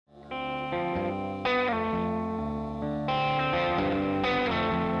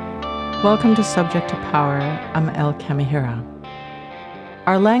Welcome to Subject to Power. I'm El Kamihira.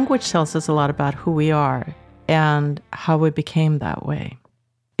 Our language tells us a lot about who we are and how we became that way.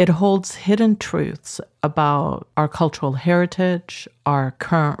 It holds hidden truths about our cultural heritage, our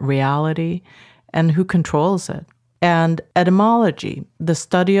current reality, and who controls it. And etymology, the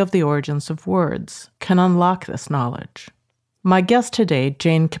study of the origins of words, can unlock this knowledge. My guest today,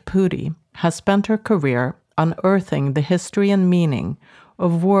 Jane Caputi, has spent her career unearthing the history and meaning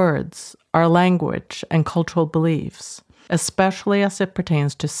of words, our language, and cultural beliefs, especially as it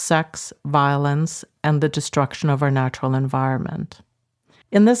pertains to sex, violence, and the destruction of our natural environment.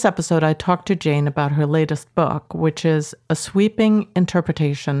 In this episode, I talked to Jane about her latest book, which is a sweeping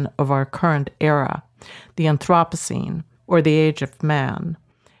interpretation of our current era, the Anthropocene, or the Age of Man.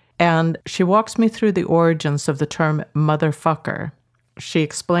 And she walks me through the origins of the term motherfucker. She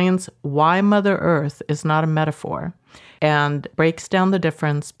explains why Mother Earth is not a metaphor and breaks down the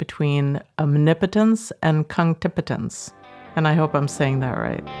difference between omnipotence and cunctipotence. And I hope I'm saying that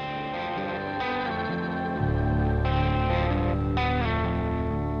right.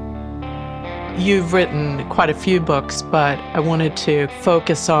 You've written quite a few books, but I wanted to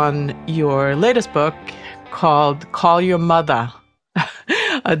focus on your latest book called Call Your Mother,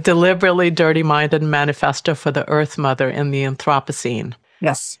 a deliberately dirty-minded manifesto for the Earth Mother in the Anthropocene.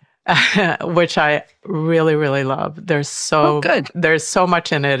 Yes. Which I really, really love. There's so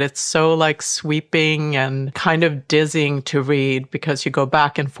much in it. It's so sweeping and kind of dizzying to read because you go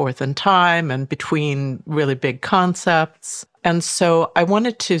back and forth in time and between really big concepts. And so I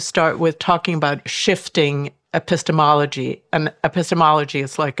wanted to start with talking about shifting epistemology. And epistemology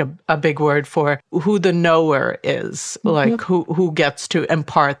is like a big word for who the knower is, like who gets to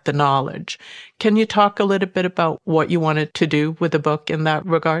impart the knowledge. Can you talk a little bit about what you wanted to do with the book in that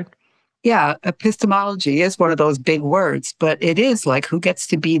regard? Yeah, epistemology is one of those big words, but it is like who gets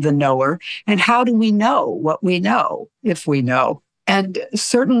to be the knower and how do we know what we know, if we know? And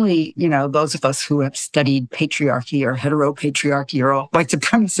certainly, those of us who have studied patriarchy or heteropatriarchy or white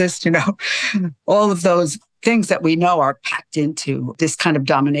supremacist, all of those things that we know are packed into this kind of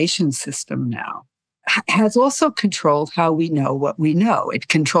domination system now, has also controlled how we know what we know. It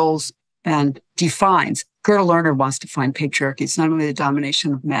controls and defines. Gerda Lerner wants to find patriarchy. It's not only the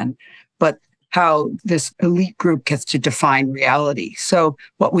domination of men, but how this elite group gets to define reality. So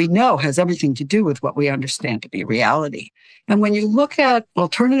what we know has everything to do with what we understand to be reality. And when you look at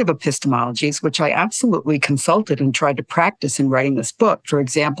alternative epistemologies, which I absolutely consulted and tried to practice in writing this book, for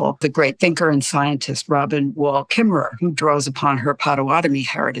example, the great thinker and scientist Robin Wall Kimmerer, who draws upon her Potawatomi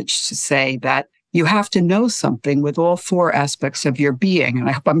heritage to say that you have to know something with all four aspects of your being. And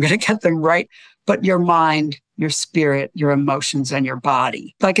I hope I'm going to get them right. But your mind, your spirit, your emotions, and your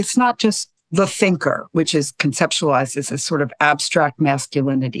body. It's not just the thinker, which is conceptualized as a sort of abstract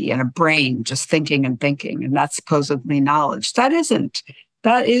masculinity and a brain just thinking. And that's supposedly knowledge. That isn't.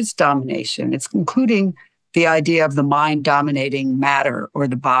 That is domination. It's including the idea of the mind dominating matter or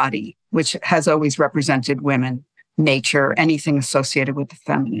the body, which has always represented women, nature, anything associated with the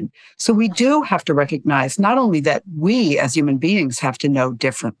feminine. So we do have to recognize not only that we as human beings have to know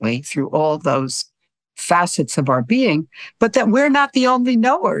differently through all those facets of our being, but that we're not the only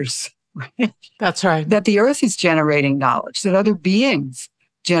knowers. That's right. That the earth is generating knowledge, that other beings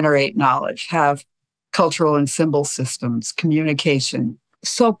generate knowledge, have cultural and symbol systems, communication.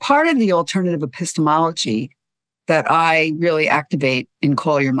 So part of the alternative epistemology that I really activate in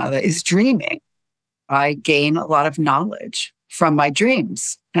Call Your Mother is dreaming. I gain a lot of knowledge from my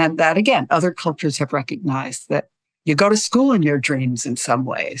dreams. And that, again, other cultures have recognized that you go to school in your dreams in some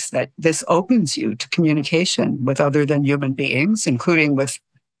ways, that this opens you to communication with other than human beings, including with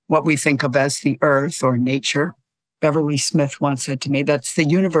what we think of as the earth or nature. Beverly Smith once said to me, that's the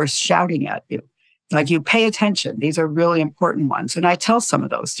universe shouting at you. You pay attention. These are really important ones. And I tell some of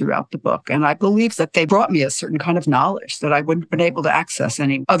those throughout the book. And I believe that they brought me a certain kind of knowledge that I wouldn't have been able to access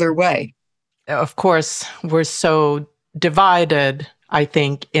any other way. Of course, we're so divided, I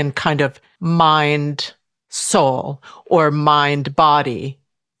think, in kind of mind-soul or mind-body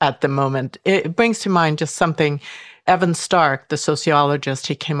at the moment. It brings to mind just something. Evan Stark, the sociologist,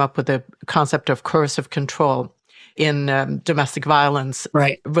 he came up with the concept of coercive control in domestic violence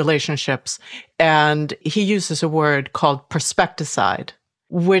relationships. And he uses a word called perspecticide,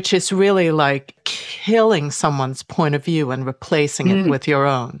 which is really like killing someone's point of view and replacing it with your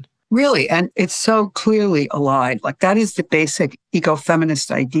own. Really, and it's so clearly aligned. That is the basic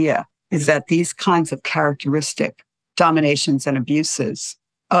ecofeminist idea, is that these kinds of characteristic dominations and abuses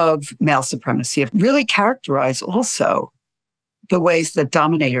of male supremacy really characterize also the ways that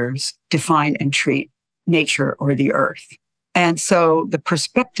dominators define and treat nature or the earth. And so the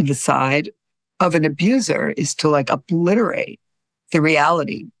perspective side of an abuser is to like obliterate the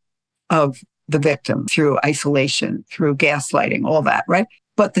reality of the victim through isolation, through gaslighting, all that, right?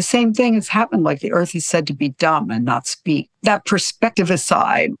 But the same thing has happened, like the earth is said to be dumb and not speak. That perspective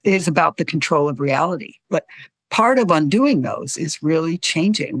aside is about the control of reality. But part of undoing those is really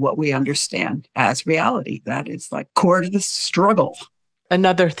changing what we understand as reality. That is like core to the struggle.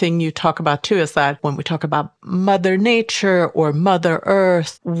 Another thing you talk about too is that when we talk about Mother Nature or Mother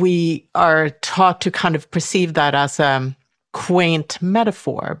Earth, we are taught to kind of perceive that as a quaint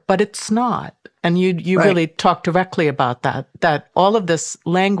metaphor, but it's not. And you Right. really talk directly about that all of this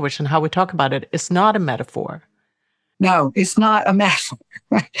language and how we talk about it is not a metaphor. No, it's not a metaphor.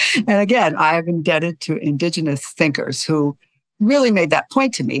 Right? And again, I am indebted to indigenous thinkers who really made that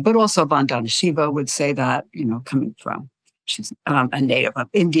point to me, but also Vandana Shiva would say that, coming from, she's a native of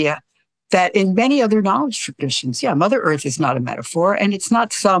India, that in many other knowledge traditions, yeah, Mother Earth is not a metaphor. And it's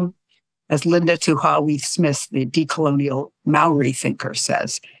not some, as Linda Tuhawi Smith, the decolonial Maori thinker,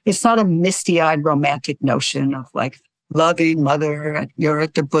 says, it's not a misty-eyed romantic notion of like loving mother, you're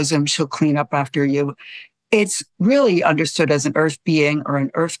at the bosom, she'll clean up after you. It's really understood as an earth being or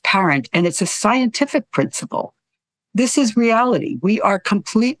an earth parent, and it's a scientific principle. This is reality. We are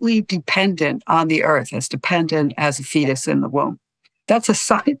completely dependent on the earth, as dependent as a fetus in the womb. That's a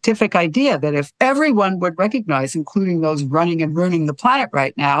scientific idea that if everyone would recognize, including those running and ruining the planet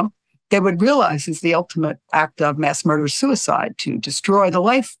right now, they would realize is the ultimate act of mass murder suicide to destroy the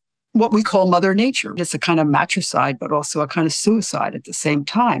life, what we call Mother Nature. It's a kind of matricide, but also a kind of suicide at the same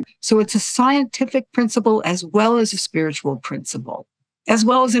time. So it's a scientific principle as well as a spiritual principle, as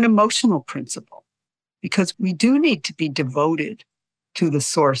well as an emotional principle, because we do need to be devoted to the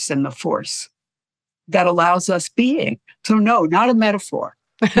source and the force that allows us being. So no, not a metaphor,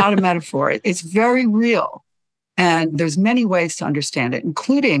 not a metaphor. It's very real. And there's many ways to understand it,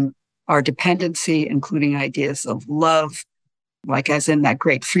 including our dependency, including ideas of love, like as in that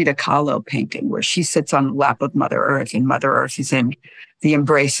great Frida Kahlo painting where she sits on the lap of Mother Earth and Mother Earth is in the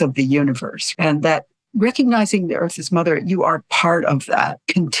embrace of the universe. And that recognizing the earth as mother, you are part of that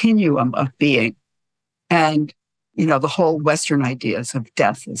continuum of being. And, the whole Western ideas of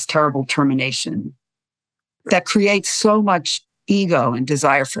death as terrible termination that creates so much ego and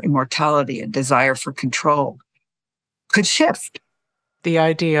desire for immortality and desire for control could shift. The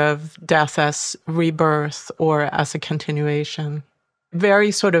idea of death as rebirth or as a continuation. Very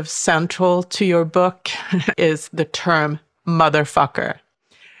sort of central to your book is the term motherfucker.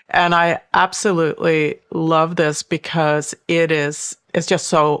 And I absolutely love this because it's just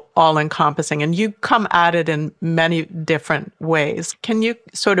so all-encompassing. And you come at it in many different ways. Can you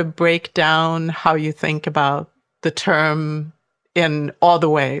sort of break down how you think about the term in all the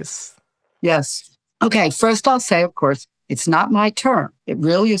ways? Yes. Okay, first I'll say, of course, it's not my term. It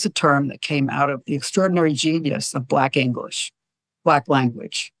really is a term that came out of the extraordinary genius of Black English, Black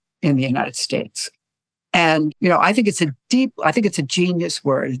language in the United States. And, I think it's a genius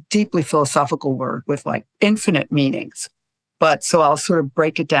word, a deeply philosophical word with like infinite meanings. But so I'll sort of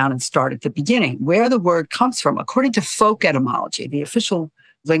break it down and start at the beginning, where the word comes from. According to folk etymology, the official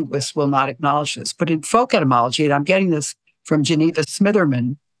linguists will not acknowledge this, but in folk etymology, and I'm getting this from Geneva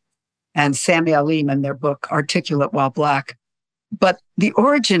Smitherman and Sami Alim in their book, Articulate While Black. But the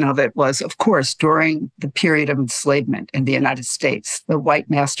origin of it was, of course, during the period of enslavement in the United States. The white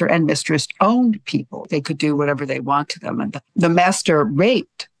master and mistress owned people. They could do whatever they want to them. And the master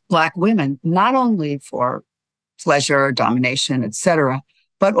raped Black women, not only for pleasure, domination, etc.,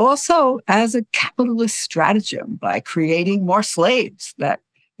 but also as a capitalist stratagem by creating more slaves that,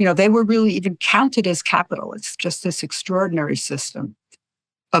 they were really even counted as capital. It's just this extraordinary system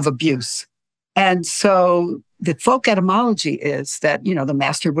of abuse. And so the folk etymology is that, the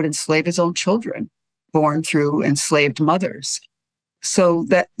master would enslave his own children born through enslaved mothers. So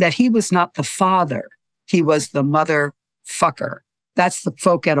that he was not the father, he was the mother fucker. That's the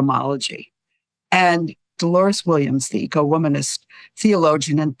folk etymology. And Dolores Williams, the eco-womanist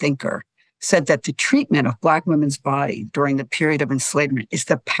theologian and thinker, said that the treatment of Black women's body during the period of enslavement is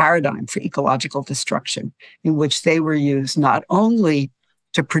the paradigm for ecological destruction, in which they were used not only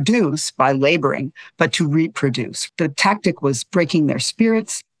to produce by laboring, but to reproduce. The tactic was breaking their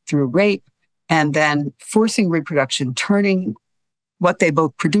spirits through rape and then forcing reproduction, turning what they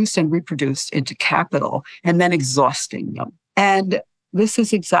both produced and reproduced into capital and then exhausting them. And this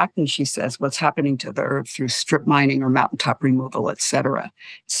is exactly, she says, what's happening to the earth through strip mining or mountaintop removal, et cetera.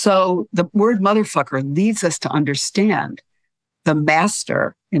 So the word motherfucker leads us to understand the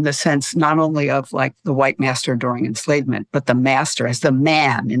master in the sense not only of like the white master during enslavement, but the master as the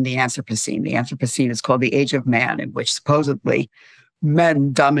man in the Anthropocene. The Anthropocene is called the Age of Man, in which supposedly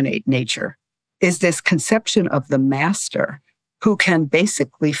men dominate nature, is this conception of the master who can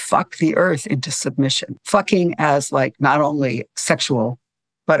basically fuck the earth into submission. Fucking as like not only sexual,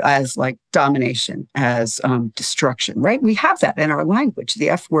 but as like domination, as destruction, right? We have that in our language. The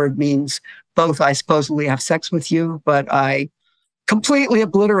F word means both I supposedly have sex with you, but I completely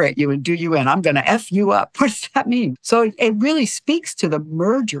obliterate you and do you in. I'm going to F you up. What does that mean? So it really speaks to the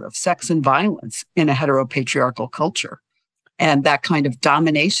merger of sex and violence in a heteropatriarchal culture and that kind of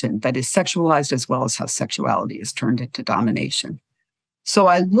domination that is sexualized as well as how sexuality is turned into domination. So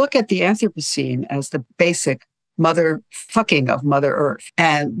I look at the Anthropocene as the basic mother fucking of Mother Earth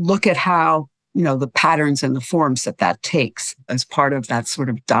and look at how, you know, the patterns and the forms that that takes as part of that sort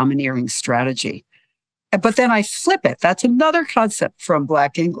of domineering strategy. But then I flip it. That's another concept from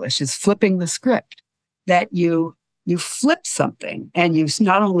Black English, is flipping the script, that you flip something and you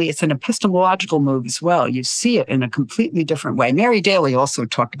not only, it's an epistemological move as well, you see it in a completely different way. Mary Daly also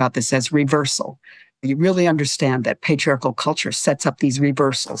talked about this as reversal. You really understand that patriarchal culture sets up these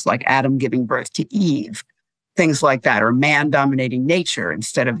reversals, like Adam giving birth to Eve, things like that, or man dominating nature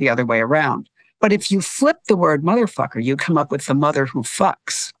instead of the other way around. But if you flip the word motherfucker, you come up with the mother who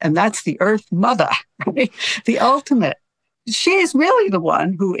fucks. And that's the earth mother, right? The ultimate. She is really the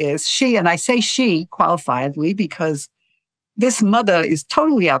one who is she. And I say she qualifiedly because this mother is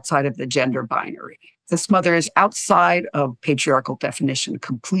totally outside of the gender binary. This mother is outside of patriarchal definition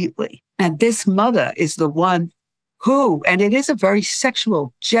completely. And this mother is the one who, and it is a very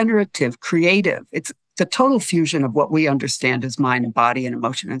sexual, generative, creative. It's the total fusion of what we understand as mind and body and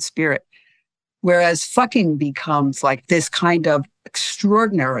emotion and spirit. Whereas fucking becomes like this kind of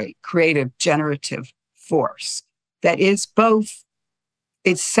extraordinary, creative, generative force that is both,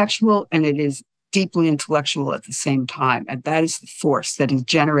 it's sexual and it is deeply intellectual at the same time. And that is the force that is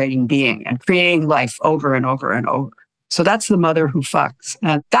generating being and creating life over and over and over. So that's the mother who fucks.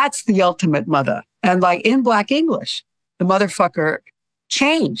 And that's the ultimate mother. And like in Black English, the motherfucker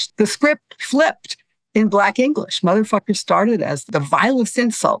changed. The script flipped. In Black English, motherfucker started as the vilest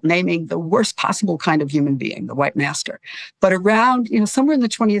insult, naming the worst possible kind of human being, the white master. But around, you know, somewhere in the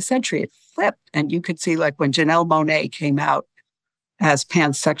 20th century, it flipped. And you could see like when Janelle Monáe came out as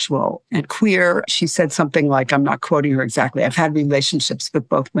pansexual and queer, she said something like, I'm not quoting her exactly, I've had relationships with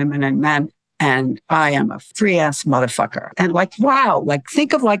both women and men, and I am a free-ass motherfucker. And like, wow, like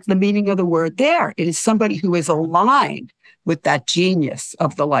think of like the meaning of the word there. It is somebody who is aligned with that genius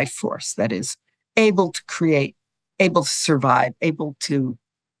of the life force that is able to create, able to survive, able to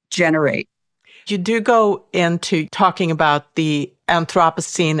generate. You do go into talking about the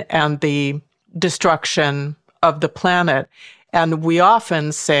Anthropocene and the destruction of the planet. And we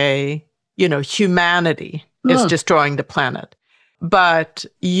often say, you know, humanity is destroying the planet. But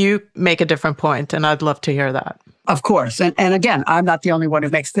you make a different point, and I'd love to hear that. Of course. And again, I'm not the only one who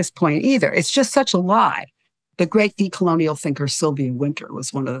makes this point either. It's just such a lie. The great decolonial thinker Sylvia Wynter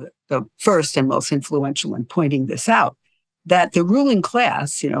was one of the first and most influential in pointing this out, that the ruling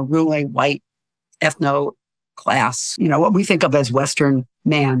class, you know, ruling white ethno class, you know, what we think of as Western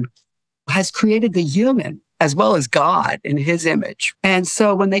man, has created the human as well as God in his image. And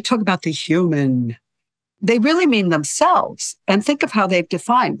so when they talk about the human, they really mean themselves. And think of how they've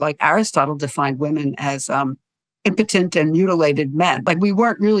defined, like Aristotle defined women as impotent and mutilated men. Like we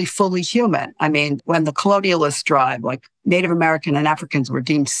weren't really fully human. I mean, when the colonialists drive, like Native American and Africans were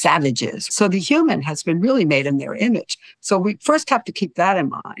deemed savages. So the human has been really made in their image. So we first have to keep that in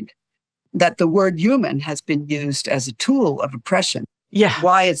mind, that the word human has been used as a tool of oppression. Yeah.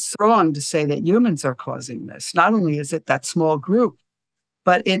 Why it's wrong to say that humans are causing this. Not only is it that small group,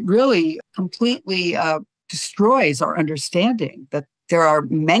 but it really completely destroys our understanding that there are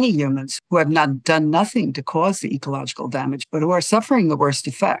many humans who have not done nothing to cause the ecological damage, but who are suffering the worst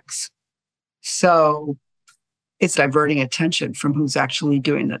effects. So it's diverting attention from who's actually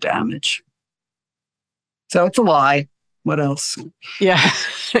doing the damage. So it's a lie. What else? Yeah.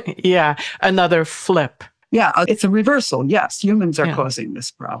 Yeah. Another flip. Yeah, it's a reversal. Yes, humans are causing this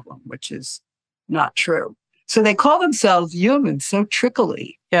problem, which is not true. So they call themselves humans so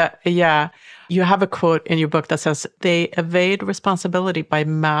trickily. Yeah, yeah. You have a quote in your book that says, they evade responsibility by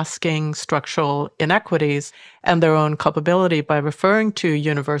masking structural inequities and their own culpability by referring to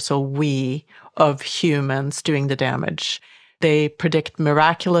universal we of humans doing the damage. They predict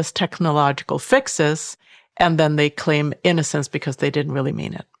miraculous technological fixes, and then they claim innocence because they didn't really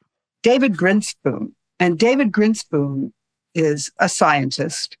mean it. David Grinspoon. And David Grinspoon is a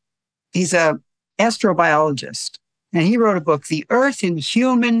scientist. He's an astrobiologist. And he wrote a book, The Earth in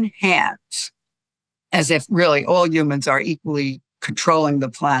Human Hands, as if really all humans are equally controlling the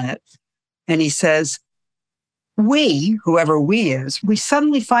planet. And he says, we, whoever we is, we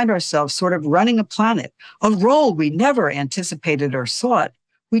suddenly find ourselves sort of running a planet, a role we never anticipated or sought.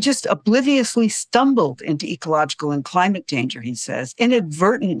 We just obliviously stumbled into ecological and climate danger, he says,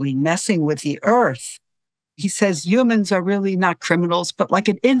 inadvertently messing with the earth. He says humans are really not criminals, but like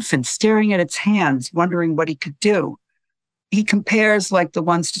an infant staring at its hands, wondering what he could do. He compares like the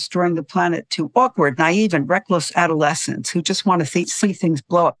ones destroying the planet to awkward, naive, and reckless adolescents who just want to see things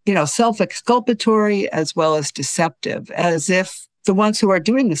blow up, self-exculpatory as well as deceptive, as if the ones who are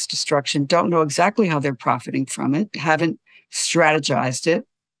doing this destruction don't know exactly how they're profiting from it, haven't strategized it,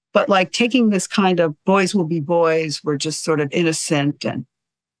 but like taking this kind of boys will be boys, we're just sort of innocent and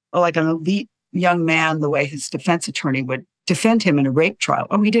like an elite young man, the way his defense attorney would defend him in a rape trial.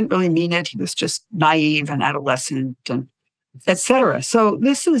 Oh, he didn't really mean it. He was just naive and adolescent and etc. So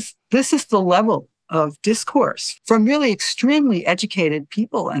this is the level of discourse from really extremely educated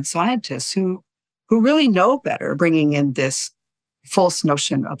people and scientists who really know better, bringing in this false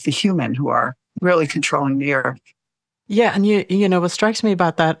notion of the human who are really controlling the earth. Yeah, and you know what strikes me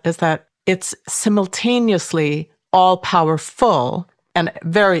about that is that it's simultaneously all powerful and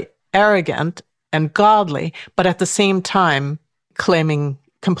very arrogant and godly, but at the same time claiming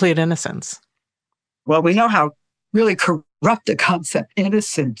complete innocence. Well, we know how really corrupt the concept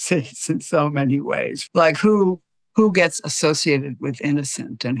innocence is in so many ways. Like who gets associated with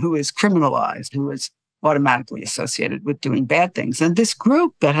innocent and who is criminalized, who is automatically associated with doing bad things. And this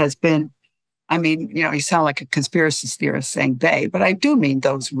group that has been, you sound like a conspiracy theorist saying they, but I do mean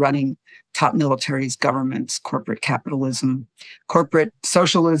those running top militaries, governments, corporate capitalism, corporate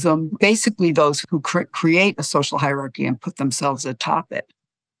socialism, basically those who create a social hierarchy and put themselves atop it.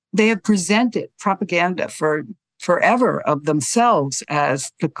 They have presented propaganda for forever of themselves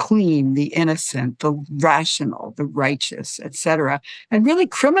as the clean, the innocent, the rational, the righteous, etc., and really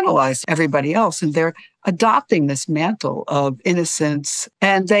criminalized everybody else. And they're adopting this mantle of innocence,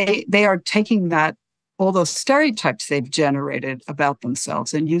 and they are taking that, all those stereotypes they've generated about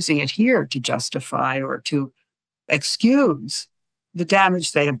themselves and using it here to justify or to excuse the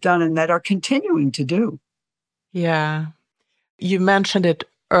damage they have done and that are continuing to do. Yeah. You mentioned it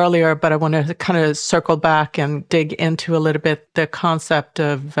earlier, but I want to kind of circle back and dig into a little bit the concept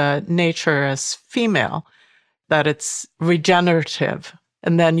of nature as female, that it's regenerative.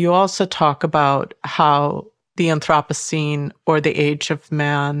 And then you also talk about how the Anthropocene, or the age of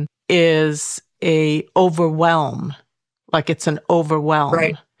man, is a overwhelm, like it's an overwhelm.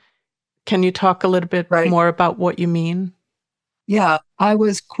 Right. Can you talk a little bit more about what you mean? Yeah, I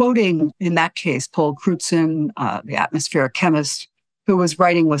was quoting, in that case, Paul Crutzen, the atmospheric chemist, who was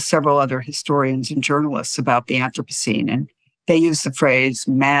writing with several other historians and journalists about the Anthropocene. And they use the phrase,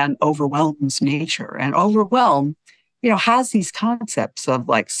 man overwhelms nature. And overwhelm, has these concepts of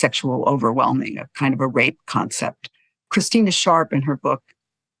like sexual overwhelming, a kind of a rape concept. Christina Sharp, in her book,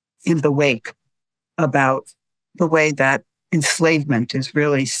 In the Wake, about the way that enslavement is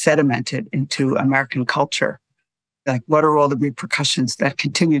really sedimented into American culture. Like, what are all the repercussions that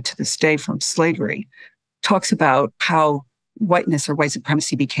continue to this day from slavery? Talks about how whiteness or white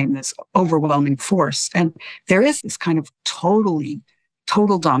supremacy became this overwhelming force. And there is this kind of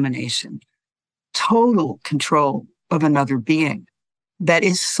total domination, total control of another being that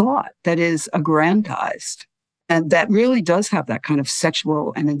is sought, that is aggrandized, and that really does have that kind of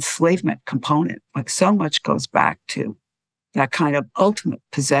sexual and enslavement component. Like, so much goes back to that kind of ultimate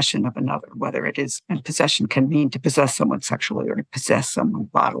possession of another, whether it is, and possession can mean to possess someone sexually or to possess someone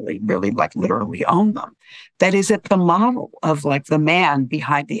bodily, really like literally own them. That is at the model of like the man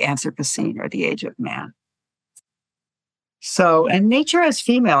behind the Anthropocene or the age of man. So, and nature as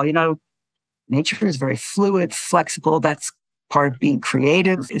female, nature is very fluid, flexible. That's part of being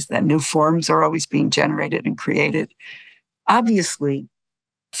creative, is that new forms are always being generated and created. Obviously,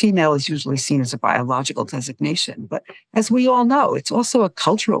 female is usually seen as a biological designation, but as we all know, it's also a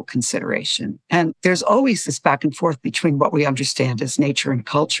cultural consideration. And there's always this back and forth between what we understand as nature and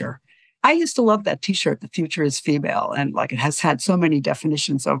culture. I used to love that t-shirt, The Future is Female, and like it has had so many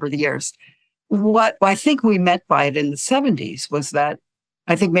definitions over the years. What I think we meant by it in the 70s was that,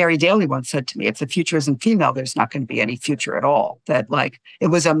 I think Mary Daly once said to me, if the future isn't female, there's not going to be any future at all. That like, it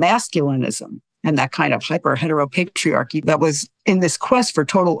was a masculinism and that kind of hyper-heteropatriarchy that was in this quest for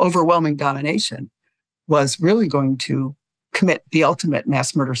total overwhelming domination was really going to commit the ultimate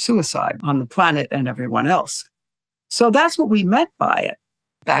mass murder suicide on the planet and everyone else. So that's what we meant by it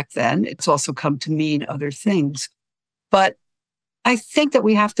back then. It's also come to mean other things. But I think that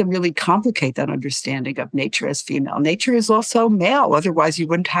we have to really complicate that understanding of nature as female. Nature is also male. Otherwise, you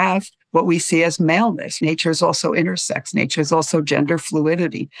wouldn't have what we see as maleness. Nature is also intersex. Nature is also gender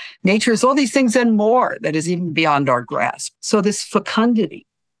fluidity. Nature is all these things and more that is even beyond our grasp. So this fecundity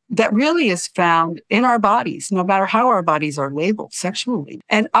that really is found in our bodies, no matter how our bodies are labeled sexually.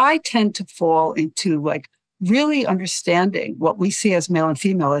 And I tend to fall into like really understanding what we see as male and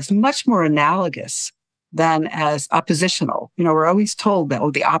female as much more analogous than as oppositional. You know, we're always told that,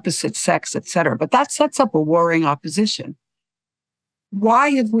 oh, the opposite sex, et cetera, but that sets up a warring opposition.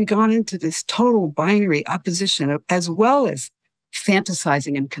 Why have we gone into this total binary opposition as well as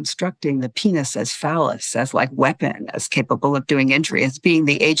fantasizing and constructing the penis as phallus, as like weapon, as capable of doing injury, as being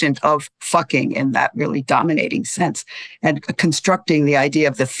the agent of fucking in that really dominating sense, and constructing the idea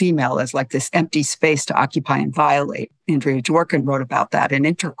of the female as like this empty space to occupy and violate. Andrea Dworkin wrote about that in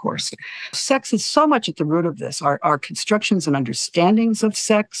Intercourse. Sex is so much at the root of this. Our constructions and understandings of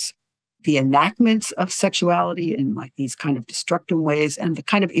sex, the enactments of sexuality in like these kind of destructive ways, and the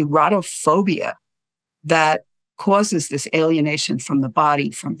kind of erotophobia that causes this alienation from the body,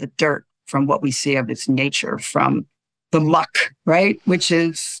 from the dirt, from what we see of its nature, from the muck, right? Which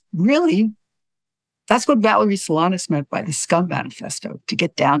is really, that's what Valerie Solanas meant by the scum manifesto, to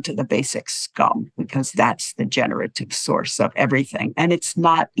get down to the basic scum, because that's the generative source of everything. And it's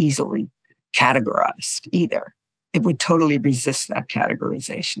not easily categorized either. It would totally resist that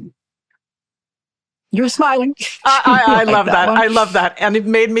categorization. You're smiling. I Like love that. one? I love that. And it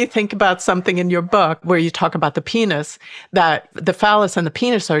made me think about something in your book where you talk about the penis, that the phallus and the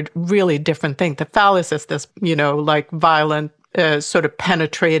penis are really different things. The phallus is this, like violent, sort of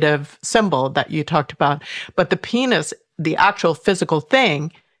penetrative symbol that you talked about. But the penis, the actual physical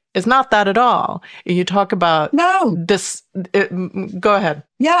thing, is not that at all. You talk about this. Go ahead.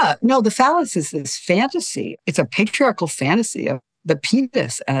 Yeah, no, the phallus is this fantasy. It's a patriarchal fantasy of the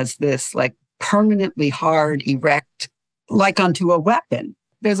penis as this like permanently hard, erect, like unto a weapon.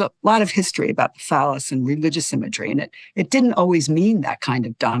 There's a lot of history about the phallus and religious imagery, and it didn't always mean that kind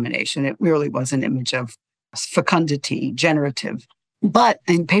of domination. It really was an image of fecundity, generative. But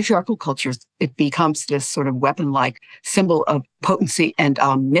in patriarchal cultures, it becomes this sort of weapon-like symbol of potency and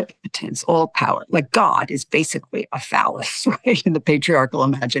omnipotence, all power. Like God is basically a phallus, right, in the patriarchal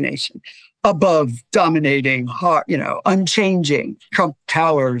imagination. Above, dominating, hard, unchanging, Trump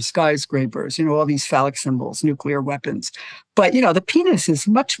towers, skyscrapers, all these phallic symbols, nuclear weapons. But, the penis is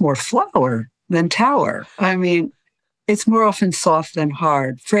much more flower than tower. I mean, it's more often soft than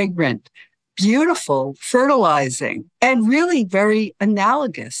hard, fragrant, beautiful, fertilizing, and really very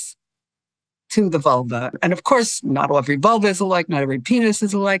analogous to the vulva. And of course, not every vulva is alike, not every penis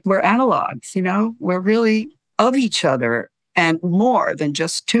is alike. We're analogs, we're really of each other and more than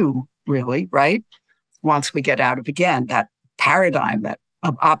just two, really, right? Once we get out of, again, that paradigm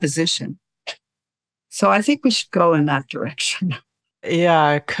of opposition. So I think we should go in that direction. Yeah,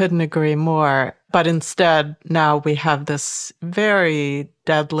 I couldn't agree more. But instead, now we have this very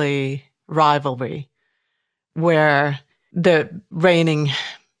deadly rivalry where the reigning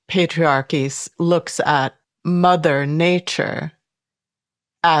patriarchy looks at Mother Nature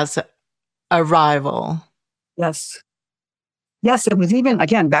as a rival. Yes. Yes, it was even,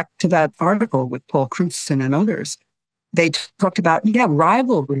 again, back to that article with Paul Crutzen and others. They talked about,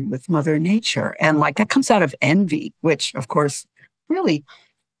 rivalry with Mother Nature. And like that comes out of envy, which, of course, really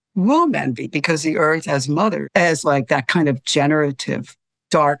womb envy, because the earth as mother, as like that kind of generative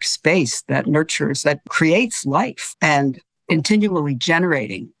dark space that nurtures, that creates life and continually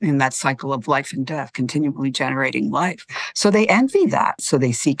generating in that cycle of life and death, continually generating life. So they envy that. So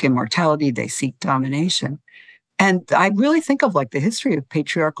they seek immortality, they seek domination. And I really think of like the history of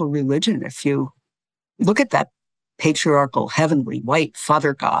patriarchal religion. If you look at that patriarchal, heavenly, white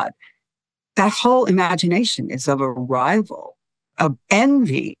father god, that whole imagination is of a rival, of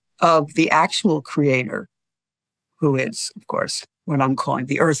envy of the actual creator, who is, of course, what I'm calling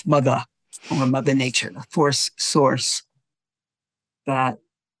the earth mother or Mother Nature, the force source that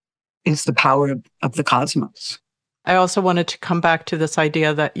is the power of the cosmos. I also wanted to come back to this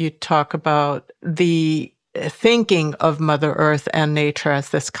idea that you talk about the thinking of Mother Earth and nature as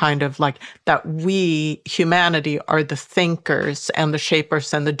this kind of like that we, humanity, are the thinkers and the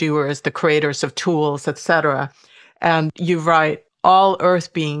shapers and the doers, the creators of tools, etc. And you write, all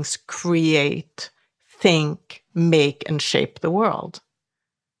earth beings create, think, make, and shape the world.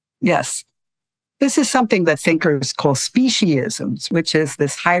 Yes. This is something that thinkers call speciesisms, which is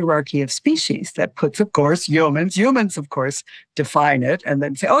this hierarchy of species that puts, of course, humans, of course, define it and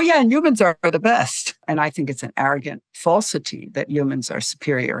then say, oh, yeah, and humans are the best. And I think it's an arrogant falsity that humans are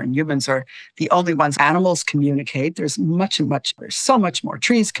superior and humans are the only ones. Animals communicate. There's so much more.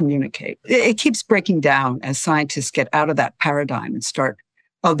 Trees communicate. It keeps breaking down as scientists get out of that paradigm and start,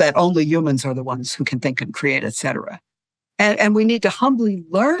 oh, that only humans are the ones who can think and create, et cetera. And we need to humbly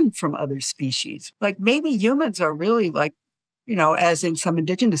learn from other species. Like maybe humans are really like, as in some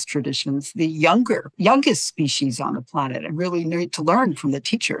indigenous traditions, the youngest species on the planet, and really need to learn from the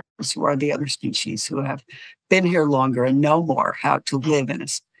teachers who are the other species who have been here longer and know more how to live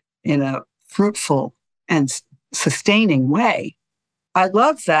in a fruitful and sustaining way. I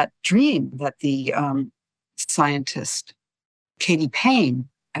love that dream that the scientist Katie Payne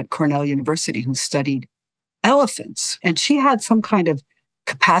at Cornell University, who studied elephants. And she had some kind of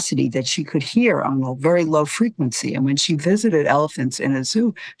capacity that she could hear on a very low frequency. And when she visited elephants in a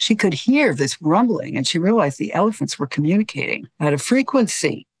zoo, she could hear this rumbling. And she realized the elephants were communicating at a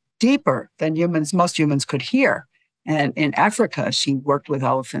frequency deeper than most humans could hear. And in Africa, she worked with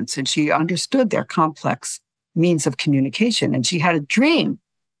elephants and she understood their complex means of communication. And she had a dream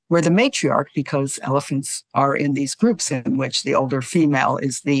where the matriarch, because elephants are in these groups in which the older female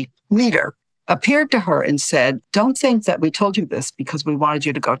is the leader, appeared to her and said, don't think that we told you this because we wanted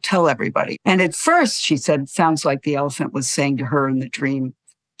you to go tell everybody. And at first, she said, it sounds like the elephant was saying to her in the dream,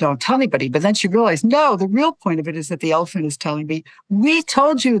 don't tell anybody. But then she realized, no, the real point of it is that the elephant is telling me, we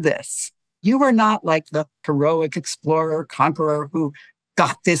told you this. You were not like the heroic explorer, conqueror who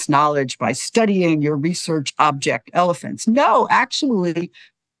got this knowledge by studying your research object, elephants. No, actually,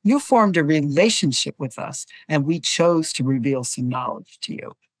 you formed a relationship with us and we chose to reveal some knowledge to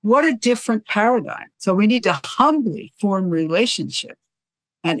you. What a different paradigm. So we need to humbly form relationship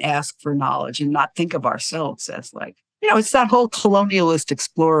and ask for knowledge and not think of ourselves as like, it's that whole colonialist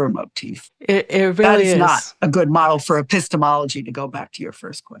explorer motif. It really that is is not a good model for epistemology, to go back to your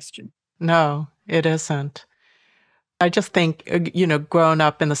first question. No, it isn't. I just think, growing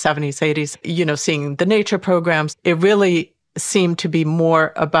up in the 70s, 80s, seeing the nature programs, it really seemed to be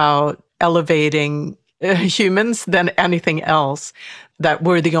more about elevating humans than anything else, that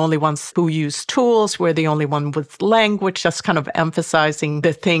we're the only ones who use tools, we're the only one with language, just kind of emphasizing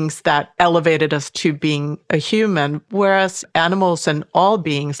the things that elevated us to being a human, whereas animals and all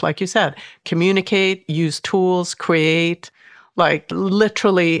beings, like you said, communicate, use tools, create, like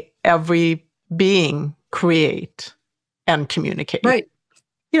literally every being create and communicate. Right.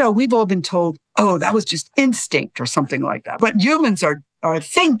 We've all been told, oh, that was just instinct or something like that. But humans are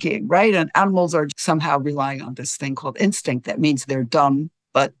thinking, right? And animals are somehow relying on this thing called instinct. That means they're dumb,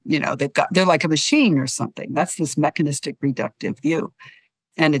 but they're like a machine or something. That's this mechanistic reductive view.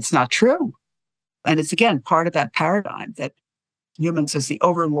 And it's not true. And it's, again, part of that paradigm that humans as the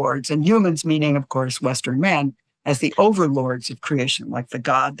overlords, and humans meaning, of course, Western man, as the overlords of creation, like the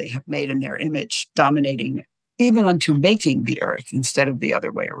God they have made in their image, dominating even unto making the earth instead of the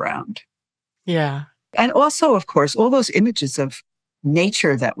other way around. Yeah. And also, of course, all those images of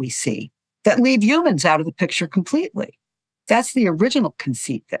nature that we see that leave humans out of the picture completely. That's the original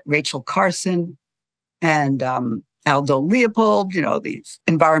conceit that Rachel Carson and Aldo Leopold, these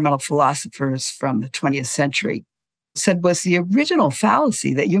environmental philosophers from the 20th century, said was the original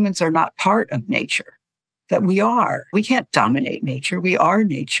fallacy, that humans are not part of nature, that we are. We can't dominate nature. We are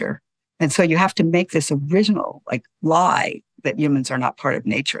nature. And so you have to make this original lie that humans are not part of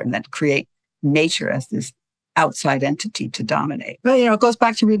nature and then create nature as this outside entity to dominate. But, it goes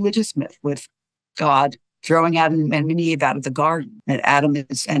back to religious myth with God throwing Adam and Eve out of the garden. And Adam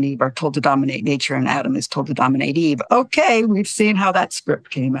and Eve are told to dominate nature and Adam is told to dominate Eve. Okay, we've seen how that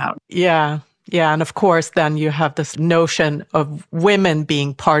script came out. Yeah. Yeah. And of course, then you have this notion of women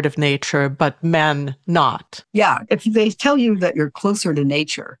being part of nature, but men not. Yeah. If they tell you that you're closer to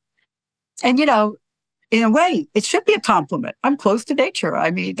nature, and, in a way, it should be a compliment. I'm close to nature.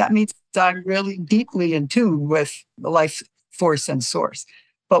 I mean, that means I'm really deeply in tune with the life force and source.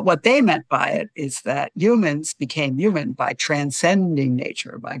 But what they meant by it is that humans became human by transcending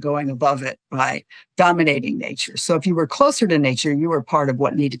nature, by going above it, by dominating nature. So if you were closer to nature, you were part of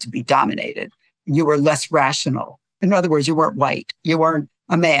what needed to be dominated. You were less rational. In other words, you weren't white. You weren't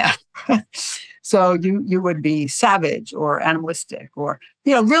a man. So you would be savage or animalistic or,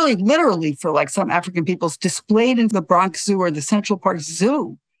 really literally for some African peoples displayed in the Bronx Zoo or the Central Park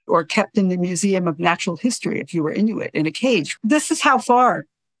Zoo or kept in the Museum of Natural History if you were Inuit in a cage. This is how far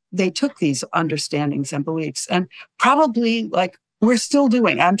they took these understandings and beliefs. And probably we're still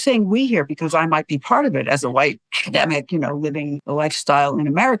doing. I'm saying we here because I might be part of it as a white academic, living a lifestyle in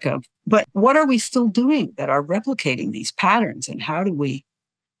America. But what are we still doing that are replicating these patterns? And how do we,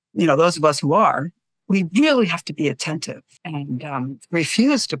 those of us who are, we really have to be attentive and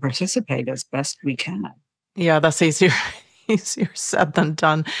refuse to participate as best we can. Yeah, that's easier said than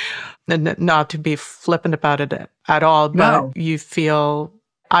done. And not to be flippant about it at all, but No.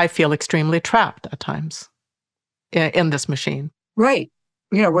 I feel extremely trapped at times in this machine. Right.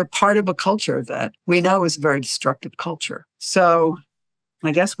 We're part of a culture that we know is a very destructive culture. So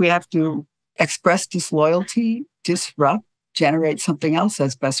I guess we have to express disloyalty, disrupt, generate something else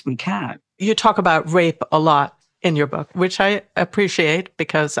as best we can. You talk about rape a lot in your book, which I appreciate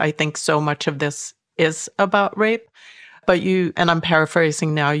because I think so much of this is about rape. But and I'm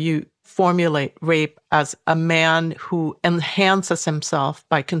paraphrasing now, you formulate rape as a man who enhances himself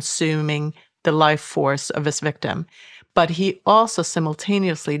by consuming the life force of his victim. But he also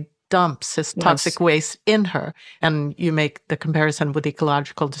simultaneously dumps his toxic waste in her. And you make the comparison with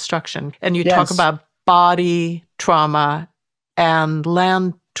ecological destruction. And you talk about body trauma and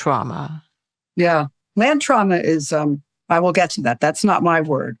land trauma. Yeah. Land trauma is, I will get to that. That's not my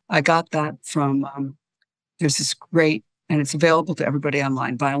word. I got that from, there's this great, and it's available to everybody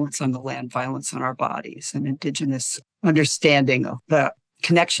online, Violence on the Land, Violence on Our Bodies, an indigenous understanding of the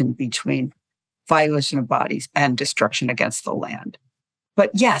connection between violation of bodies and destruction against the land.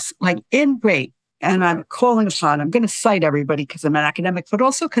 But yes, like in rape, and I'm calling upon, I'm going to cite everybody because I'm an academic, but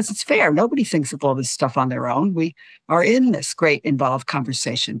also because it's fair. Nobody thinks of all this stuff on their own. We are in this great involved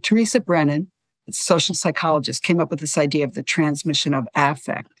conversation. Teresa Brennan, a social psychologist, came up with this idea of the transmission of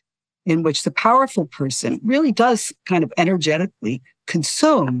affect, in which the powerful person really does kind of energetically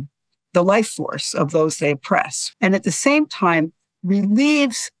consume the life force of those they oppress. And at the same time,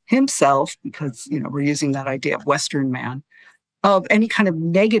 relieves himself, because, we're using that idea of Western man, of any kind of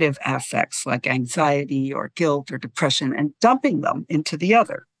negative affects like anxiety or guilt or depression and dumping them into the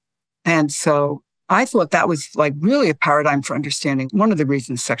other. And so I thought that was like really a paradigm for understanding one of the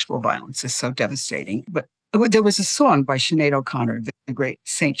reasons sexual violence is so devastating. But there was a song by Sinead O'Connor, the great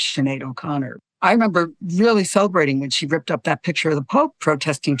Saint Sinead O'Connor. I remember really celebrating when she ripped up that picture of the Pope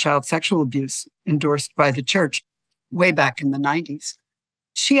protesting child sexual abuse endorsed by the church way back in the 90s.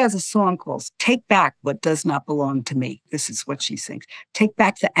 She has a song called Take Back What Does Not Belong to Me. This is what she sings. Take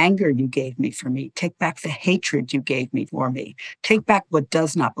back the anger you gave me for me. Take back the hatred you gave me for me. Take back what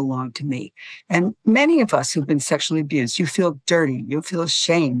does not belong to me. And many of us who've been sexually abused, you feel dirty, you feel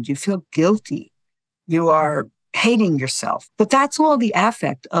ashamed, you feel guilty. You are hating yourself. But that's all the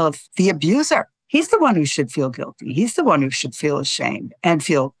affect of the abuser. He's the one who should feel guilty. He's the one who should feel ashamed and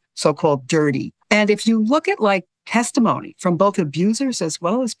feel so-called dirty. And if you look at like testimony from both abusers as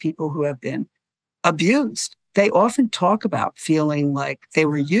well as people who have been abused, they often talk about feeling like they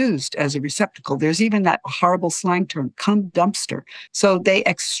were used as a receptacle. There's even that horrible slang term, cum dumpster. So they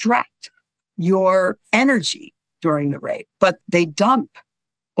extract your energy during the rape, but they dump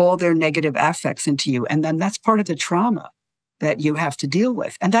all their negative affects into you. And then that's part of the trauma that you have to deal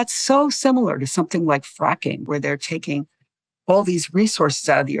with. And that's so similar to something like fracking, where they're taking all these resources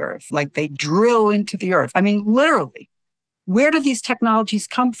out of the earth, like they drill into the earth. I mean, literally, where do these technologies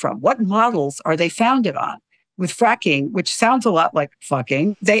come from? What models are they founded on? With fracking, which sounds a lot like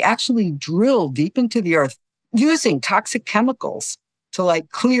fucking, they actually drill deep into the earth using toxic chemicals to like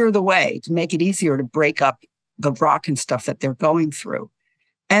clear the way, to make it easier to break up the rock and stuff that they're going through.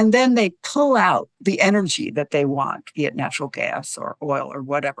 And then they pull out the energy that they want, be it natural gas or oil or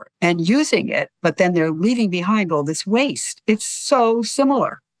whatever, and using it, but then they're leaving behind all this waste. It's so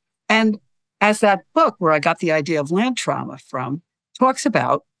similar. And as that book where I got the idea of land trauma from talks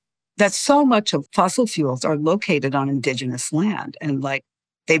about, that so much of fossil fuels are located on indigenous land. And like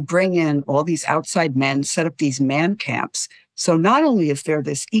they bring in all these outside men, set up these man camps. So not only is there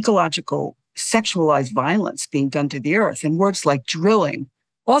this ecological sexualized violence being done to the earth, and words like drilling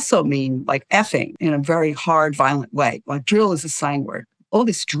also mean like effing in a very hard, violent way. Like drill is a slang word. All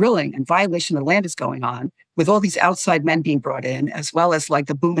this drilling and violation of land is going on with all these outside men being brought in, as well as like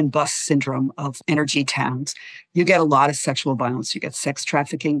the boom and bust syndrome of energy towns. You get a lot of sexual violence. You get sex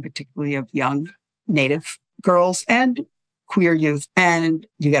trafficking, particularly of young Native girls and queer youth. And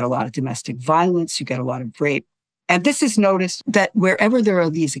you get a lot of domestic violence. You get a lot of rape. And this is noticed that wherever there are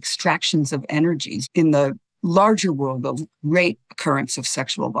these extractions of energies in the larger world of rate occurrence of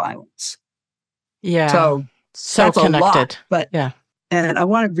sexual violence. Yeah. So that's connected. A lot, but yeah. And I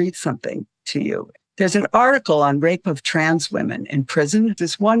want to read something to you. There's an article on rape of trans women in prison.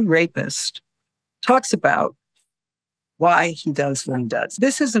 This one rapist talks about why he does what he does.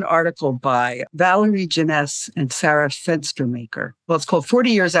 This is an article by Valerie Jeunesse and Sarah Fenstermaker. Well, it's called 40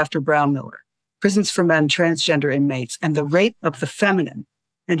 Years After Brown Miller, Prisons for Men, Transgender Inmates, and the Rape of the Feminine.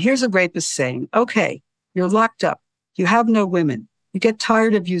 And here's a rapist saying, okay, you're locked up. You have no women. You get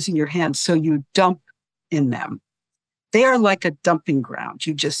tired of using your hands, so you dump in them. They are like a dumping ground.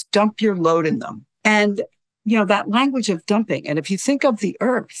 You just dump your load in them. And, that language of dumping. And if you think of the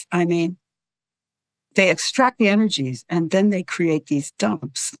earth, they extract the energies and then they create these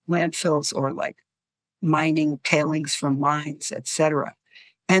dumps, landfills, or like mining tailings from mines, etc.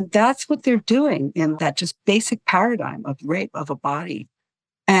 And that's what they're doing in that just basic paradigm of rape of a body.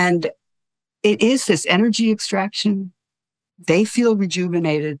 And it is this energy extraction. They feel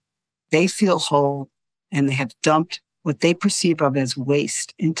rejuvenated. They feel whole. And they have dumped what they perceive of as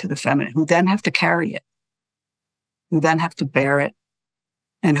waste into the feminine, who then have to carry it, who then have to bear it,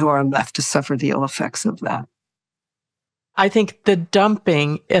 and who are left to suffer the ill effects of that. I think the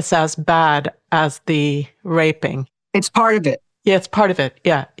dumping is as bad as the raping. It's part of it. Yeah, it's part of it.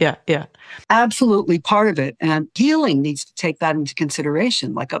 Yeah. Absolutely part of it. And healing needs to take that into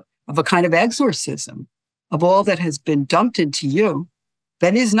consideration, of a kind of exorcism of all that has been dumped into you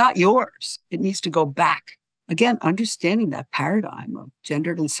that is not yours. It needs to go back. Again, understanding that paradigm of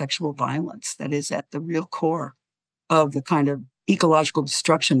gendered and sexual violence that is at the real core of the kind of ecological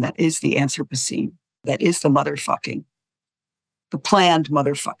destruction that is the Anthropocene, that is the motherfucking, the planned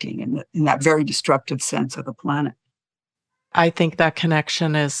motherfucking in that very destructive sense of the planet. I think that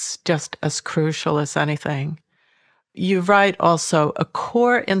connection is just as crucial as anything. You write also, a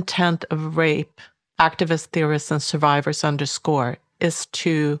core intent of rape, activist theorists and survivors underscore, is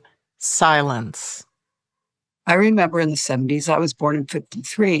to silence. I remember in the 70s, I was born in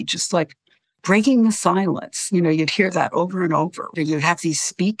 53, just like breaking the silence. You'd hear that over and over. You'd have these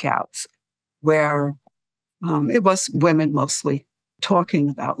speak outs where it was women mostly talking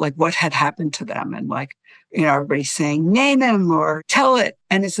about like what had happened to them. And everybody saying, name him or tell it.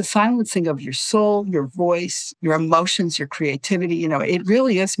 And it's a silencing of your soul, your voice, your emotions, your creativity. It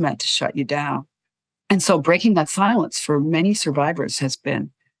really is meant to shut you down. And so breaking that silence for many survivors has been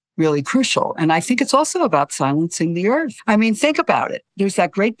really crucial. And I think it's also about silencing the earth. Think about it. There's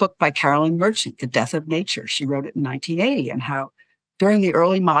that great book by Carolyn Merchant, The Death of Nature. She wrote it in 1980, and how during the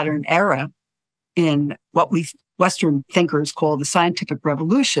early modern era, in what we Western thinkers call the scientific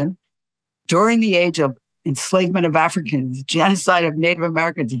revolution, during the age of enslavement of Africans, genocide of Native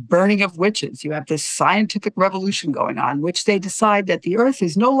Americans, burning of witches, you have this scientific revolution going on, which they decide that the earth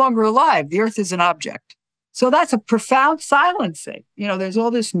is no longer alive. The earth is an object. So that's a profound silencing. There's all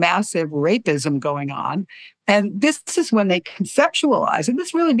this massive rapism going on. And this is when they conceptualize, and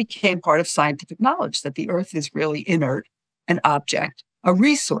this really became part of scientific knowledge, that the earth is really inert, an object, a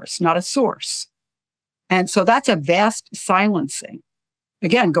resource, not a source. And so that's a vast silencing.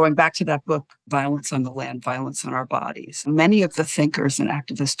 Again, going back to that book, Violence on the Land, Violence on Our Bodies. Many of the thinkers and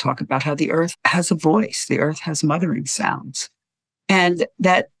activists talk about how the earth has a voice, the earth has mothering sounds, and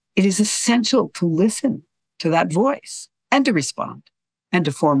that it is essential to listen to that voice and to respond and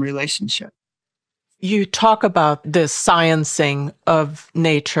to form relationship. You talk about this sciencing of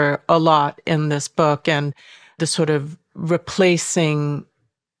nature a lot in this book, and the sort of replacing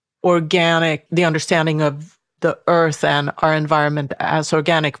the understanding of the earth and our environment as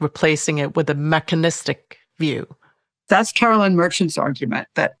organic, replacing it with a mechanistic view. That's Carolyn Merchant's argument,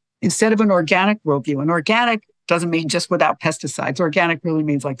 that instead of an organic worldview, an organic doesn't mean just without pesticides. Organic really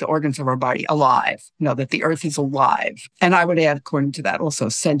means like the organs of our body, alive, that the earth is alive. And I would add, according to that, also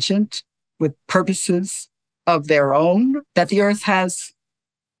sentient, with purposes of their own, that the earth has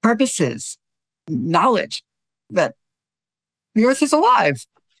purposes, knowledge, that the earth is alive.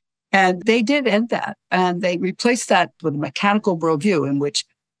 And they did end that. And they replaced that with a mechanical worldview in which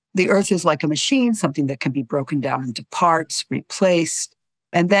the earth is like a machine, something that can be broken down into parts, replaced.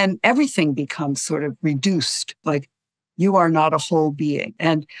 And then everything becomes sort of reduced, like you are not a whole being.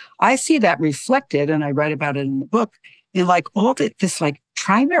 And I see that reflected, and I write about it in the book, in like all this like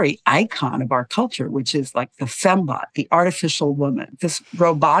primary icon of our culture, which is like the fembot, the artificial woman, this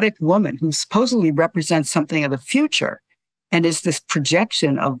robotic woman who supposedly represents something of the future and is this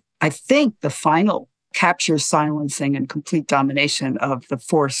projection of, I think, the final capture, silencing, and complete domination of the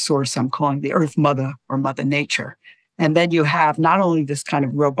force source I'm calling the Earth Mother or Mother Nature. And then you have not only this kind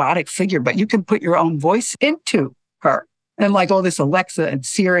of robotic figure, but you can put your own voice into her. And like all this Alexa and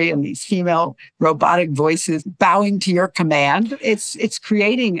Siri and these female robotic voices bowing to your command, it's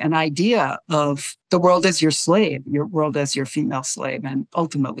creating an idea of the world as your slave, your world as your female slave, and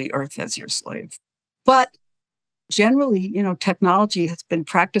ultimately Earth as your slave. But generally, technology has been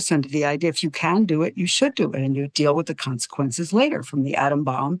practiced under the idea if you can do it, you should do it, and you deal with the consequences later, from the atom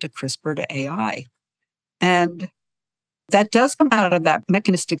bomb to CRISPR to AI. And that does come out of that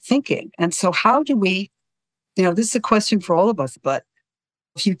mechanistic thinking. And so how do we, this is a question for all of us, but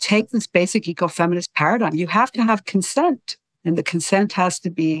if you take this basic ecofeminist paradigm, you have to have consent. And the consent has to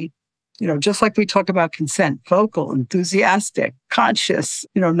be, just like we talk about consent, vocal, enthusiastic, conscious,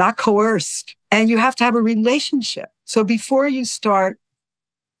 not coerced. And you have to have a relationship. So before you start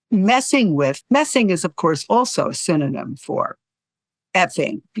messing is, of course, also a synonym for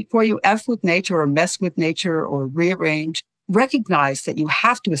effing. Before you F with nature or mess with nature or rearrange, recognize that you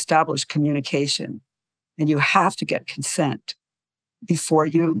have to establish communication and you have to get consent before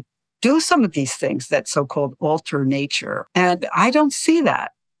you do some of these things that so-called alter nature. And I don't see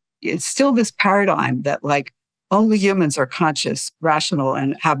that. It's still this paradigm that only humans are conscious, rational,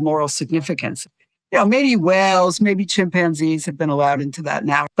 and have moral significance. Maybe whales, maybe chimpanzees have been allowed into that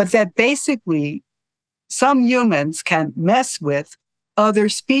now, but that basically some humans can mess with other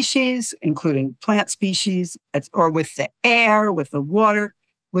species, including plant species, or with the air, with the water,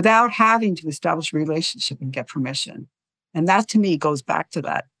 without having to establish a relationship and get permission. And that, to me, goes back to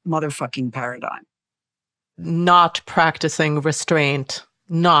that motherfucking paradigm. Not practicing restraint,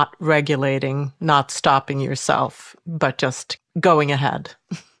 not regulating, not stopping yourself, but just going ahead.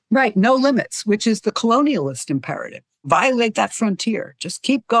 Right. No limits, which is the colonialist imperative. Violate that frontier. Just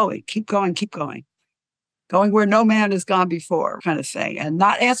keep going, keep going, keep going. Going where no man has gone before, kind of thing, and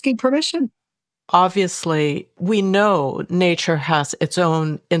not asking permission. Obviously, we know nature has its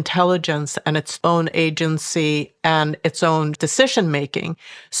own intelligence and its own agency and its own decision-making.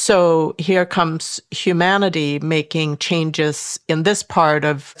 So here comes humanity making changes in this part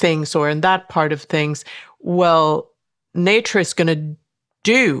of things or in that part of things. Well, nature is going to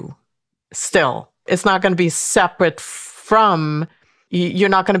do still. It's not going to be separate from. You're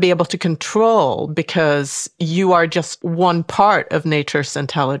not going to be able to control because you are just one part of nature's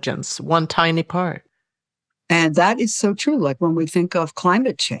intelligence, one tiny part. And that is so true. Like when we think of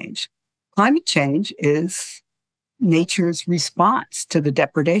climate change is nature's response to the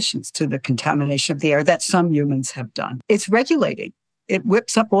depredations, to the contamination of the air that some humans have done. It's regulating. It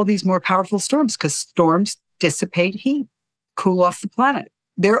whips up all these more powerful storms because storms dissipate heat, cool off the planet.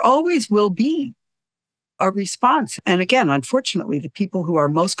 There always will be a response. And again, unfortunately, the people who are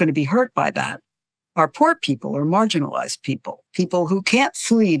most going to be hurt by that are poor people or marginalized people who can't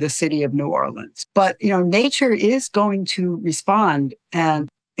flee the city of New Orleans. But, nature is going to respond, and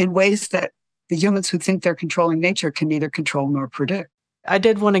in ways that the humans who think they're controlling nature can neither control nor predict. I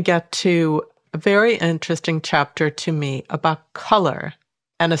did want to get to a very interesting chapter to me about color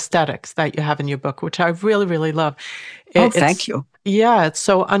and aesthetics that you have in your book, which I really, really love. Thank you. Yeah, it's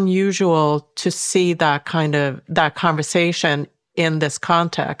so unusual to see that conversation in this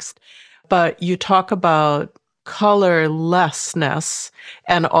context. But you talk about colorlessness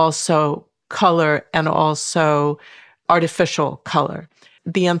and also color and also artificial color.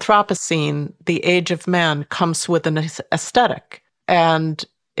 The Anthropocene, the age of man, comes with an aesthetic. And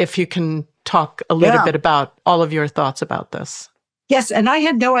if you can talk a little bit about all of your thoughts about this. Yes, and I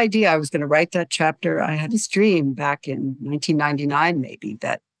had no idea I was going to write that chapter. I had this dream back in 1999, maybe,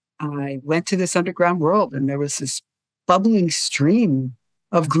 that I went to this underground world and there was this bubbling stream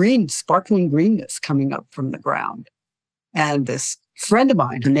of green, sparkling greenness coming up from the ground. And this friend of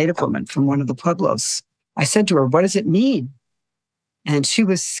mine, a native woman from one of the pueblos, I said to her, "What does it mean?" And she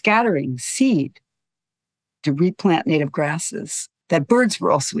was scattering seed to replant native grasses that birds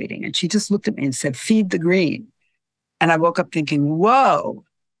were also eating. And she just looked at me and said, "Feed the green." And I woke up thinking, whoa,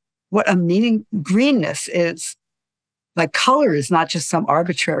 what a meaning. Greenness is, like, color is not just some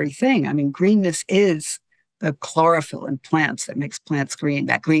arbitrary thing. I mean, greenness is the chlorophyll in plants that makes plants green.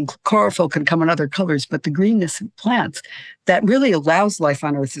 That green chlorophyll can come in other colors, but the greenness in plants that really allows life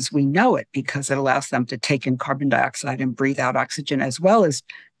on Earth as we know it, because it allows them to take in carbon dioxide and breathe out oxygen, as well as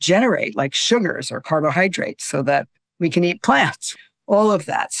generate like sugars or carbohydrates so that we can eat plants, all of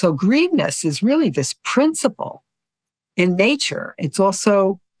that. So greenness is really this principle in nature. It's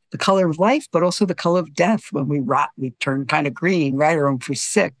also the color of life, but also the color of death. When we rot, we turn kind of green, right? Or if we're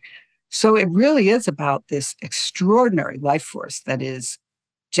sick. So it really is about this extraordinary life force that is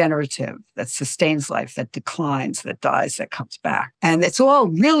generative, that sustains life, that declines, that dies, that comes back. And it's all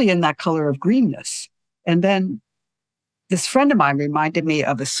really in that color of greenness. And then this friend of mine reminded me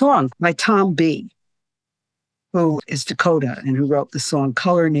of a song by Tom B., who is Dakota and who wrote the song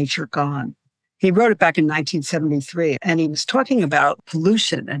Color Nature Gone. He wrote it back in 1973, and he was talking about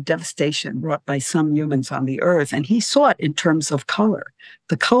pollution and devastation brought by some humans on the earth. And he saw it in terms of color.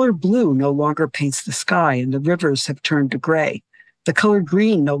 The color blue no longer paints the sky, and the rivers have turned to gray. The color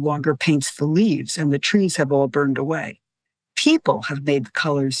green no longer paints the leaves, and the trees have all burned away. People have made the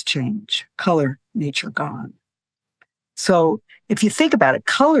colors change. Color, nature gone. So if you think about it,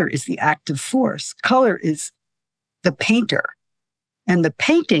 color is the active force. Color is the painter. And the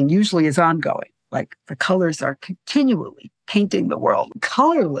painting usually is ongoing. Like the colors are continually painting the world.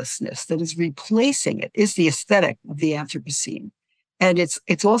 Colorlessness that is replacing it is the aesthetic of the Anthropocene. And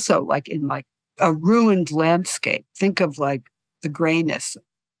it's also like in like a ruined landscape. Think of like the grayness of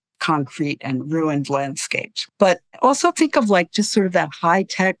concrete and ruined landscapes. But also think of like just sort of that high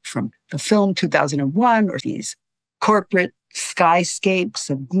tech from the film 2001 or these corporate skyscapes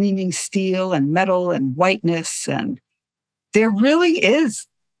of gleaming steel and metal and whiteness. And there really is,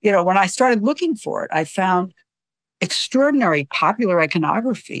 when I started looking for it, I found extraordinary popular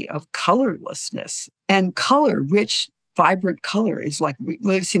iconography of colorlessness and color, rich, vibrant color is like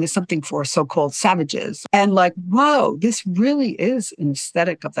really seen as something for so-called savages. And like, whoa, this really is an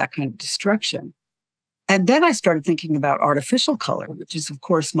aesthetic of that kind of destruction. And then I started thinking about artificial color, which is, of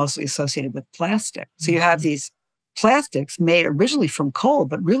course, mostly associated with plastic. So you have these plastics made originally from coal,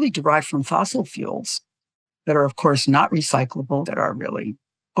 but really derived from fossil fuels that are, of course, not recyclable, that are really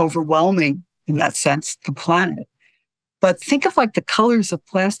overwhelming, in that sense, the planet. But think of like the colors of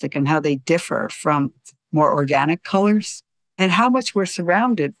plastic and how they differ from more organic colors and how much we're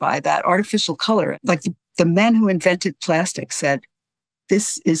surrounded by that artificial color. Like the men who invented plastic said,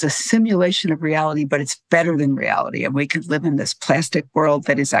 this is a simulation of reality, but it's better than reality. And we could live in this plastic world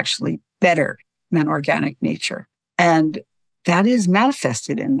that is actually better than organic nature. And that is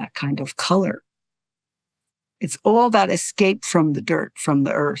manifested in that kind of color. It's all that escape from the dirt, from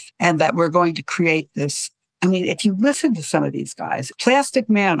the earth, and that we're going to create this. I mean, if you listen to some of these guys, Plastic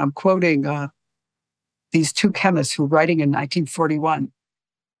Man, I'm quoting these two chemists who were writing in 1941,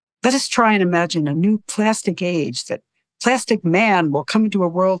 let us try and imagine a new plastic age that Plastic Man will come into a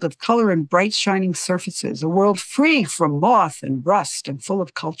world of color and bright shining surfaces, a world free from moth and rust and full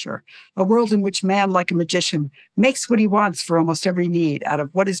of culture, a world in which man, like a magician, makes what he wants for almost every need out of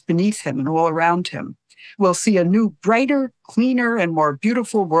what is beneath him and all around him. We'll see a new, brighter, cleaner, and more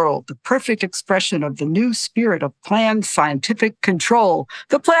beautiful world, the perfect expression of the new spirit of planned scientific control,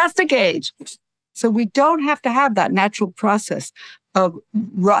 the plastic age. So we don't have to have that natural process of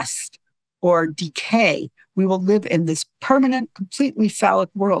rust or decay. We will live in this permanent, completely phallic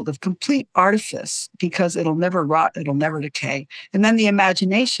world of complete artifice because it'll never rot, it'll never decay. And then the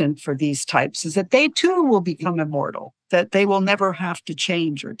imagination for these types is that they too will become immortal, that they will never have to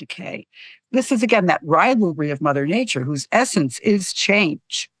change or decay. This is, again, that rivalry of Mother Nature, whose essence is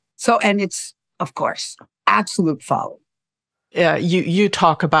change. So, and it's, of course, absolute folly. Yeah, you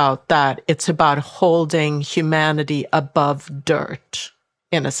talk about that. It's about holding humanity above dirt,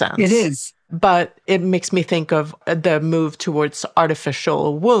 in a sense. It is. But it makes me think of the move towards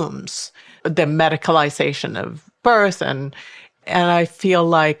artificial wombs, the medicalization of birth. And I feel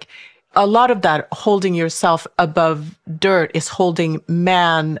like a lot of that holding yourself above dirt is holding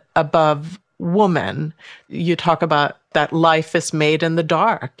man above woman. You talk about that life is made in the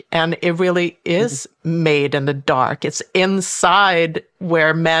dark, and it really is made in the dark. It's inside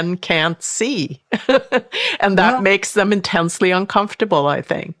where men can't see. And that makes them intensely uncomfortable, I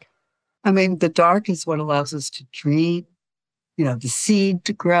think. I mean, the dark is what allows us to dream, the seed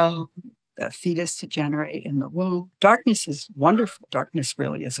to grow, the fetus to generate in the womb. Darkness is wonderful. Darkness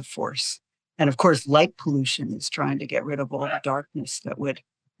really is a force. And of course, light pollution is trying to get rid of all the darkness that would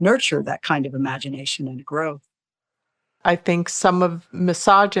nurture that kind of imagination and growth. I think some of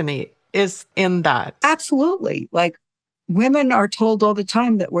misogyny is in that. Absolutely. Like women are told all the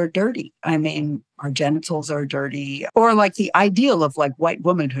time that we're dirty. I mean, our genitals are dirty. Or like the ideal of like white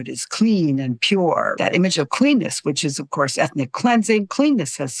womanhood is clean and pure. That image of cleanness, which is, of course, ethnic cleansing.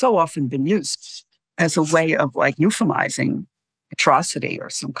 Cleanness has so often been used as a way of like euphemizing atrocity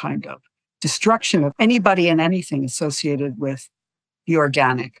or some kind of destruction of anybody and anything associated with the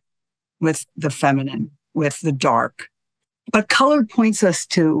organic, with the feminine, with the dark. But color points us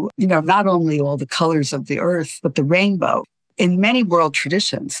to, not only all the colors of the earth, but the rainbow. In many world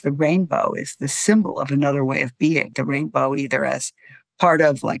traditions, the rainbow is the symbol of another way of being. The rainbow either as part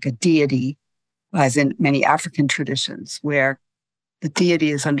of like a deity, as in many African traditions, where the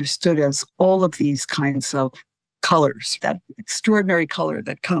deity is understood as all of these kinds of colors. That extraordinary color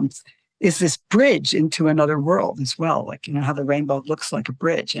that comes is this bridge into another world as well. Like, how the rainbow looks like a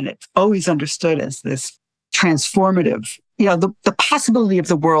bridge. And it's always understood as this transformative the possibility of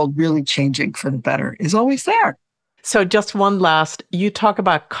the world really changing for the better is always there. So just one last, you talk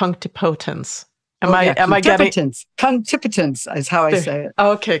about cunctipotence. Am I getting... Cunctipotence is how I say it.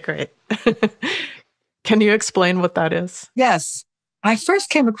 Okay, great. Can you explain what that is? Yes. I first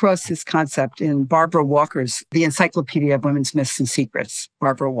came across this concept in Barbara Walker's The Encyclopedia of Women's Myths and Secrets,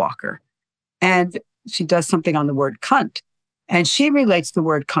 Barbara Walker. And she does something on the word cunt. And she relates the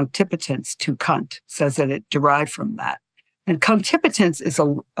word cunctipotence to cunt, says that it derived from that. And cunctipotence is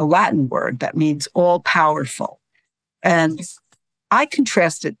a Latin word that means all-powerful. And I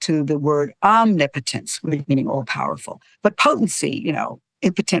contrast it to the word omnipotence, meaning all-powerful. But potency,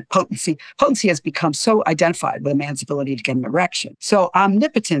 impotent potency. Potency has become so identified with a man's ability to get an erection. So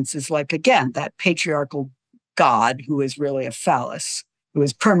omnipotence is like, again, that patriarchal God who is really a phallus, who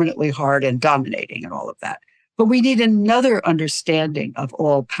is permanently hard and dominating and all of that. But we need another understanding of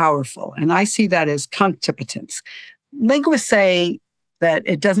all-powerful. And I see that as cunctipotence. Linguists say that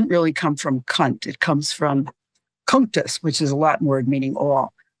it doesn't really come from cunt. It comes from cunctus, which is a Latin word meaning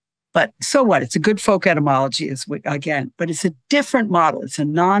all. But so what? It's a good folk etymology, but it's a different model. It's a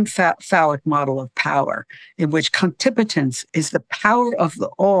non-phallic model of power in which cunctipotence is the power of the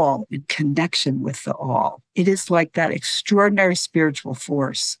all in connection with the all. It is like that extraordinary spiritual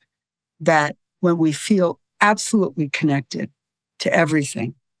force that when we feel absolutely connected to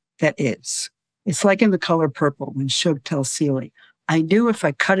everything that is. It's like in The Color Purple when Shug tells Celie, I knew if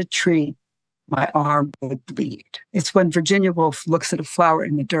I cut a tree, my arm would bleed. It's when Virginia Woolf looks at a flower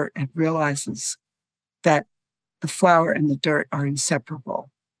in the dirt and realizes that the flower and the dirt are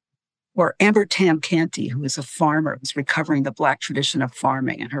inseparable. Or Amber Tam Canty, who is a farmer, was recovering the Black tradition of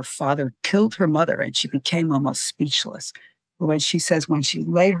farming, and her father killed her mother, and she became almost speechless. But when she says when she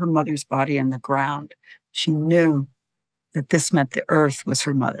laid her mother's body in the ground, she knew that this meant the earth was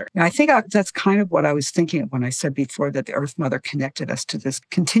her mother. And I think that's kind of what I was thinking of when I said before that the Earth Mother connected us to this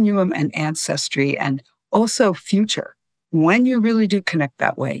continuum and ancestry and also future. When you really do connect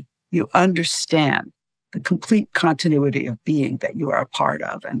that way, you understand the complete continuity of being that you are a part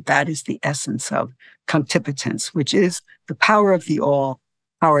of. And that is the essence of cunctipotence, which is the power of the all,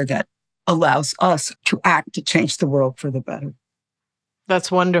 power that allows us to act to change the world for the better.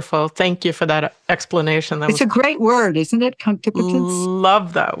 That's wonderful. Thank you for that explanation. It's a great word, isn't it? Cunctipotence.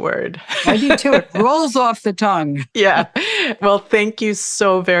 Love that word. I do too. It rolls off the tongue. Yeah. Well, thank you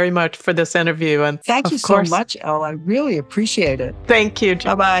so very much for this interview. And thank you so much, Elle. I really appreciate it. Thank you.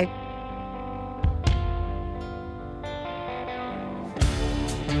 Bye-bye.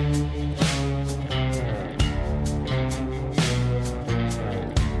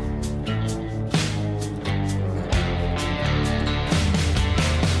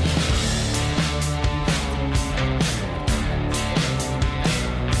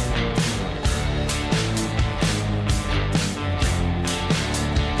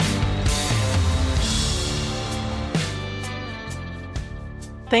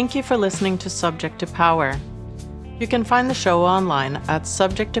 Thank you for listening to Subject to Power. You can find the show online at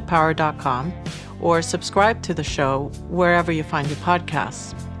subjecttopower.com or subscribe to the show wherever you find your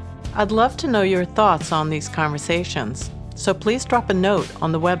podcasts. I'd love to know your thoughts on these conversations, so please drop a note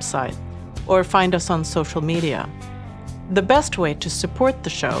on the website or find us on social media. The best way to support the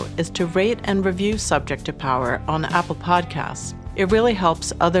show is to rate and review Subject to Power on Apple Podcasts. It really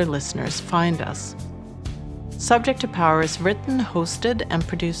helps other listeners find us. Subject to Power is written, hosted, and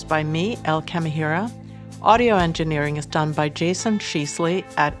produced by me, Elle Kamihira. Audio engineering is done by Jason Sheasley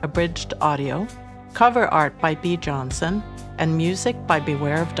at Abridged Audio. Cover art by B. Johnson, and music by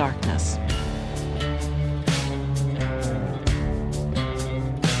Beware of Darkness.